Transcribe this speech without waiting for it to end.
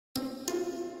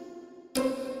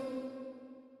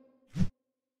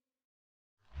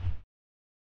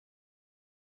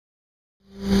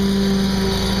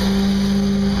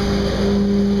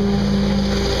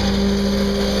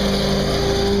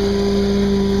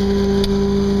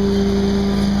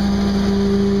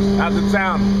does it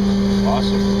sound?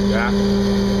 Awesome. Yeah.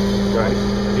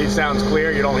 Good. He sounds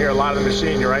clear. You don't hear a lot of the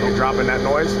machine. You're right. You're dropping that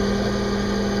noise.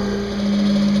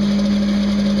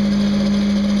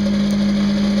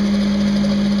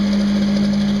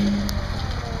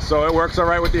 So it works all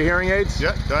right with your hearing aids?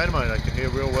 Yeah, dynamite. I can hear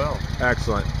real well.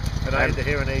 Excellent. And I had the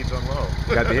hearing aids on low.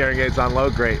 Got the hearing aids on low,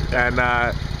 great. And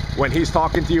when he's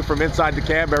talking to you from inside the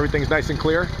cab, everything's nice and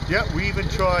clear? Yeah, we even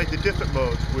tried the different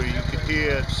modes where you could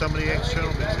hear some of the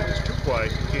external bits. If it's too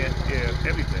quiet, you can't hear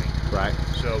everything. Right.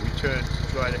 So we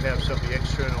try to have some of the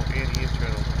external and the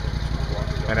internal.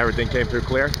 And everything came through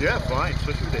clear? Yeah, fine.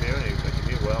 Especially with the hearing aids, I can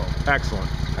hear well.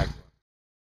 Excellent. Excellent.